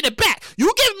 I'm taking it back.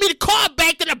 You giving me the card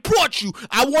back that I brought you.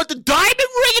 I want the diamond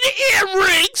ring and the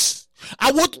earrings.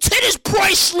 I want the tennis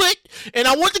bracelet, and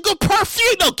I want the good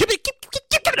perfume. No, give me the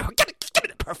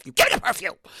perfume. Give me the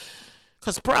perfume.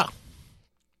 Cause, bro,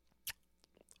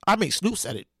 I mean, Snoop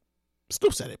said it,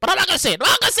 but I'm not gonna say it.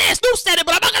 Snoop said it,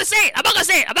 but I'm not gonna say it. I'm not gonna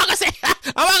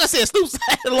say it. Snoop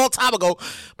said it a long time ago,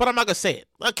 but I'm not gonna say it.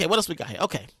 Okay, what else we got here?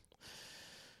 Okay.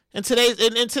 In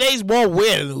today's more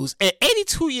weird news, an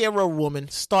 82-year-old woman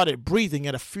started breathing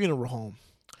at a funeral home.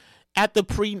 At the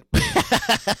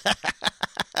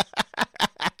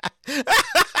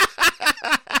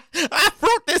I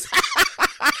wrote this.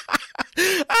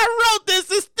 I wrote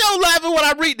this and still laughing when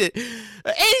I read it.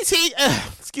 18.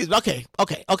 Excuse me. Okay. I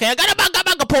got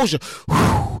my composure.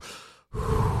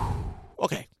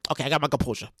 Okay, I got my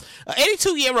composure. An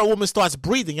 82-year-old woman starts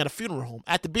breathing at a funeral home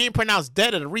after being pronounced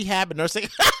dead at a rehab and nursing.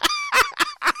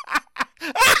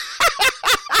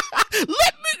 Let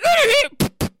me in here.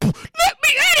 Let me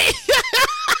in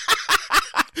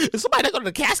here. Is somebody not going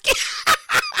to the casket?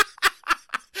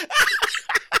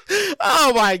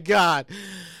 Oh my God.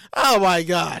 Now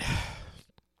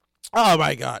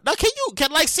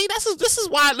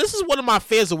this is one of my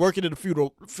fears of working in the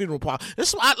funeral parlor. This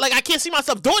is why, I can't see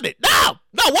myself doing it. No.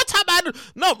 One time I'm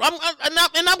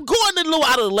going a little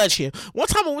out of the ledge here. One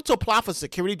time I went to apply for a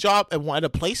security job at a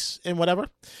place and whatever.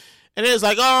 And it was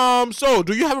like, so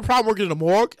do you have a problem working in the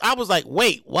morgue? I was like,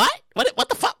 wait, what? What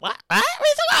the fuck? What? What are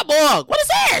you talking about morgue? What is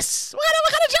this? What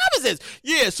kind of job is this?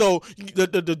 Yeah, so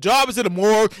the job is in the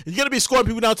morgue. You're going to be escorting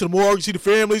people down to the morgue. You see the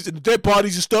families and the dead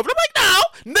bodies and stuff. And I'm like,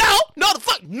 no, the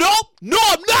fuck, no,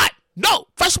 I'm not. No,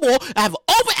 first of all, I have an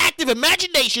overactive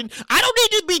imagination. I don't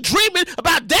need to be dreaming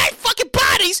about dead fucking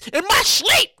bodies in my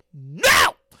sleep.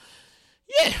 No.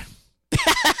 Yeah.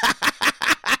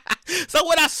 So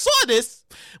when I saw this,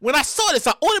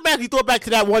 I automatically thought back to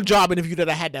that one job interview that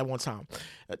I had that one time.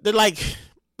 They're like,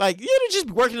 you just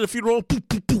be working in the funeral home. Poo,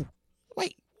 poo, poo.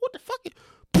 Wait, what the fuck?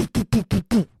 Poo, poo, poo, poo,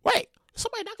 poo. Wait,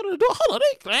 somebody knocking on the door. Hold on,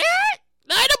 ain't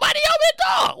nobody open the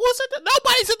door. What's at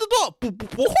nobody's at the door. Poo, poo,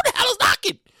 poo. Who the hell is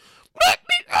knocking? Let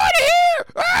me out of here.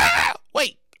 Ah!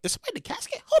 Wait, is somebody in the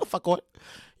casket? Hold the fuck on.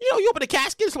 You open the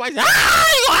casket, and somebody's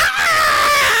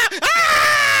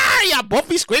y'all both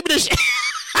be screaming and shit.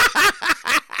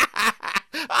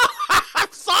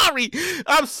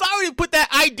 I'm sorry to put that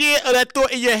idea or that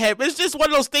thought in your head, but it's just one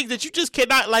of those things that you just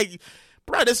cannot,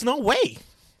 bro, there's no way.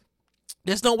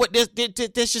 There's no way. There's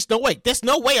just no way. There's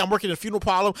no way I'm working in a funeral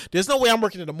parlor. There's no way I'm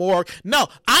working in the morgue. No,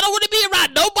 I don't want to be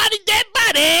around nobody dead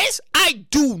bodies. I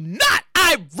do not.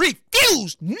 I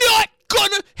refuse. Not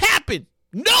gonna happen.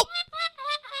 Nope.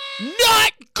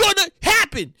 Not gonna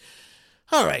happen.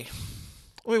 All right.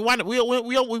 We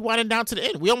winding down to the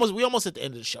end. We almost at the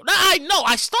end of the show. Now I know.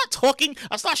 I start talking.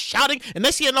 I start shouting, and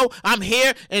next thing you know, I'm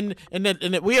here, and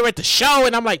then we're at the show,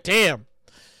 and I'm like, damn,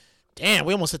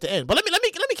 we almost at the end. But let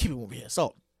me keep it moving here.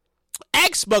 So,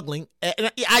 egg smuggling.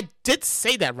 And I did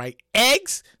say that right.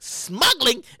 Eggs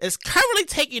smuggling is currently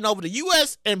taking over the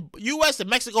U.S. and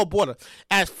Mexico border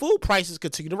as food prices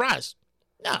continue to rise.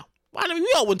 Now,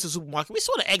 we all went to the supermarket. We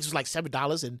saw the eggs was like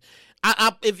 $7, and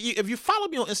if you follow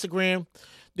me on Instagram,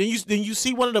 then you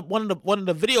see one of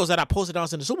the videos that I posted. I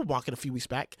was in the supermarket a few weeks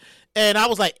back, and I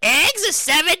was like, eggs is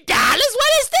 $7. What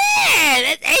is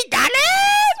this? It's $8.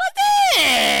 What's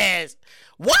this?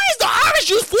 Why is the orange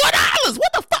juice $4?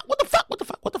 What the fuck? What the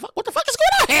fuck is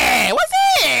going on here? What's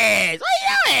this? What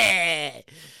are you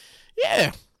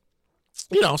doing?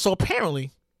 Yeah, so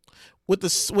apparently, with the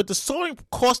soaring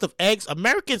cost of eggs,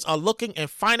 Americans are looking and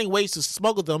finding ways to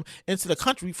smuggle them into the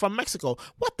country from Mexico.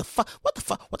 What the fuck? What the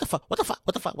fuck? What are you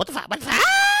talking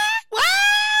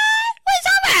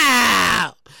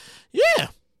about?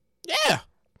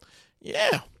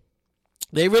 Yeah.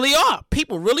 They really are.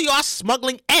 People really are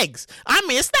smuggling eggs. I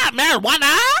mean, it's not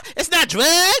marijuana. It's not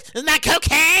drugs. It's not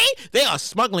cocaine. They are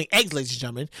smuggling eggs, ladies and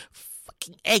gentlemen.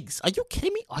 Fucking eggs. Are you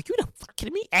kidding me? Are you the fuck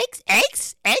kidding me? Eggs?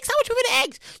 How much you for the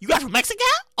eggs? You got from Mexico?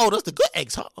 Oh, those the good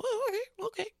eggs, huh? Oh,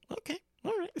 okay.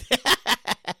 All right.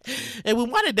 And we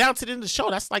wanted down to the end of the show.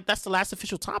 That's the last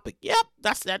official topic. Yep.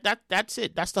 That's it.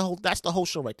 That's the whole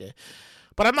show right there.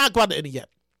 But I'm not going to end it yet.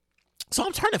 So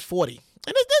I'm turning 40.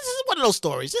 And this is one of those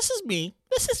stories. This is me,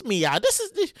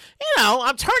 y'all.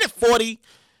 I'm turning 40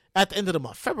 at the end of the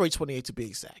month, February 28th to be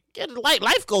exact.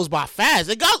 Life goes by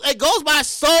fast. It goes by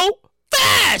so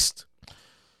fast.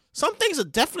 Some things are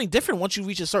definitely different once you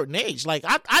reach a certain age. Like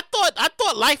I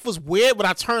thought life was weird when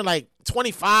I turned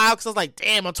 25, because I was like,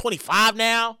 damn, I'm 25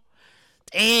 now.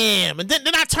 Damn. And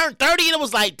then I turned 30 and it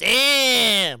was like,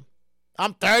 damn,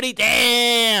 I'm 30.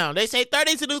 Damn. They say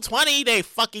 30 to new 20. They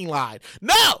fucking lied.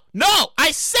 No.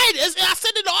 I said in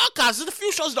the archives. There's a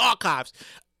few shows in the archives.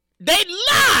 They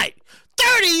lied.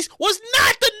 30s was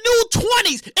not the new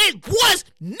 20s. It was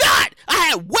not. I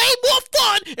had way more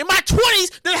fun in my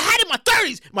 20s than I had in my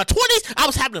 30s. In my 20s, I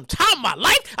was having the time of my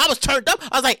life. I was turned up.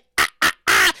 I was like,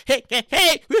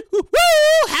 hey, woo,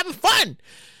 having fun.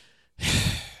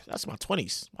 That's my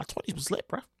 20s. My 20s was lit,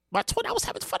 bro. I was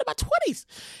having fun in my 20s.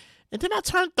 And then I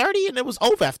turned 30 and it was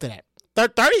over after that.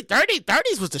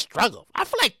 30s was the struggle. I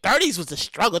feel like 30s was the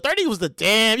struggle. 30 was the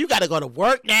damn, you got to go to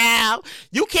work now.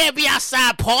 You can't be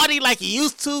outside party like you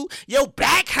used to. Your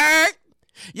back hurt.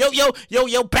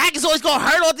 Your back is always going to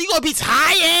hurt. You're going to be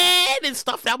tired and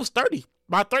stuff. That was 30.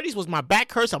 My 30s was my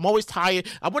back hurts. I'm always tired.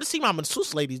 I went to see my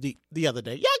masseuse lady the other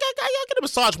day. Y'all get a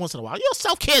massage once in a while.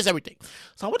 Self-care is everything.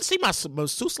 So I went to see my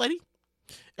masseuse lady.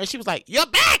 And she was like, your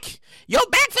back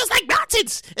feels like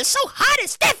mountains. It's so hot and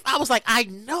stiff. I was like, I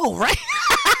know, right?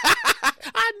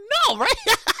 I know, right?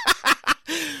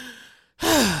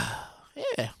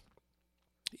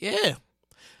 Yeah.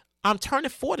 I'm turning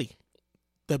 40.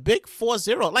 The big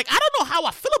 40. Like, I don't know how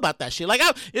I feel about that shit. Like,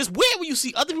 it's weird when you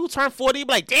see other people turn 40.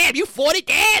 Be like, damn, you 40?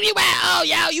 Damn, you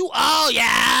oh,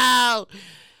 yo.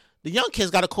 The young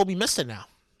kids got to call me mister now.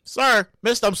 Sir,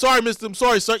 mister, I'm sorry, mister, I'm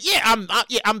sorry, sir. Yeah,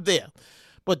 I'm there.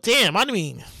 But damn, I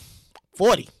mean,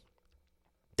 40.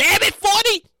 Damn it,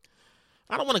 40.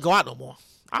 I don't want to go out no more.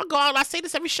 I'll go out. I say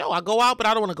this every show. I go out, but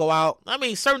I don't want to go out. I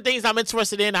mean, certain things I'm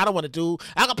interested in, I don't want to do.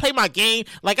 I can play my game.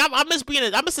 Like, I miss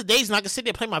the days and I can sit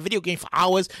there and play my video game for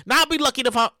hours. Now I'll be lucky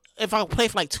if I play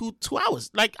for like two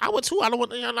hours. Like, hour 2, I don't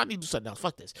want. I need to do something else.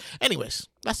 Fuck this. Anyways,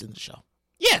 that's the end of the show.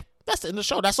 Yeah. That's the end of the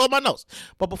show. That's all my notes.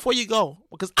 But before you go,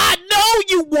 because I know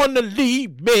you want to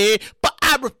leave me, but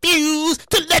I refuse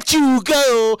to let you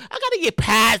go. I got to get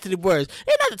positive words.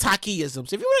 They're not the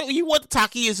Takiisms. If you want the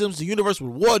Takiisms, the universe will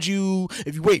reward you.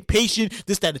 If you wait patient,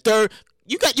 this, that, and the third.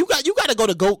 You got to go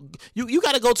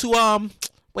to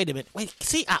wait a minute. Wait,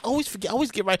 see, I always forget. I always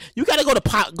get right. You got to go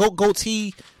to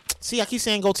goatee. See, I keep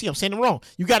saying goatee. I'm saying it wrong.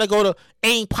 You got to go to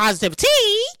aim positivity.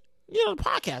 You know, the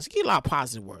podcast, get a lot of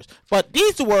positive words. But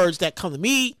these are words that come to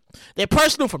me. They're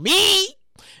personal for me.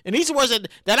 And these are words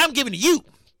that I'm giving to you.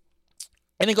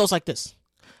 And it goes like this.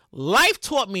 Life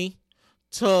taught me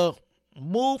to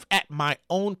move at my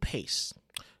own pace.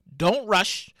 Don't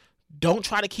rush. Don't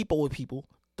try to keep up with people.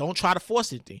 Don't try to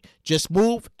force anything. Just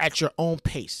move at your own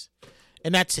pace.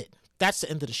 And that's it. That's the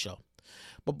end of the show.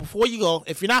 But before you go,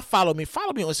 if you're not following me,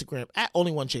 follow me on Instagram at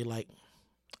only1jlight.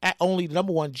 At only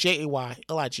 #1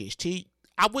 JAYLIGHT.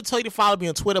 I would tell you to follow me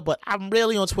on Twitter, but I'm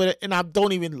rarely on Twitter, and I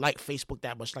don't even like Facebook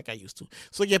that much like I used to.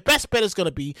 So your best bet is going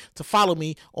to be to follow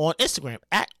me on Instagram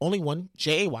at only1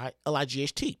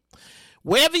 JAYLIGHT.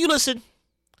 Wherever you listen,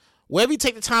 wherever you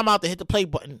take the time out to hit the play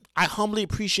button, I humbly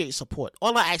appreciate your support.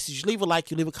 All I ask is you leave a like,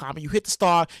 you leave a comment, you hit the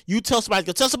star, you tell somebody,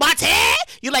 go tell somebody,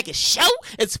 you like his show,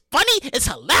 it's funny, it's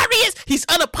hilarious, he's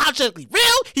unapologetically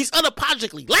real, he's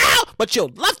unapologetically loud, but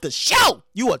you'll love the show.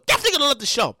 You are definitely going to love the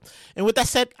show. And with that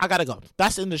said, I got to go.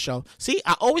 That's the end of the show. See,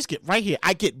 I always get right here.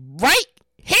 I get right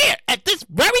here at this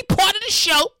very part of the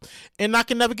show, and I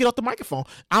can never get off the microphone.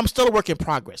 I'm still a work in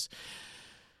progress.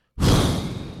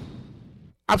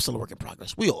 I'm still a work in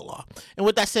progress. We all are. And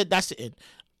with that said, that's the end.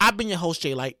 I've been your host,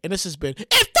 Jay Light, and this has been In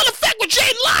Full Effect with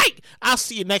Jay Light. I'll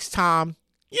see you next time.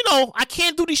 You know, I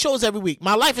can't do these shows every week.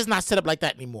 My life is not set up like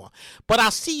that anymore. But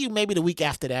I'll see you maybe the week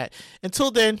after that. Until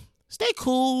then, stay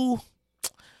cool.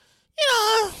 You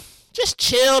know, just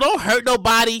chill. Don't hurt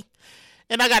nobody.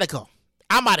 And I gotta go.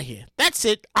 I'm out of here. That's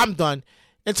it. I'm done.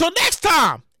 Until next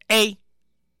time,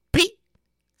 A.P.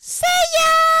 See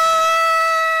ya!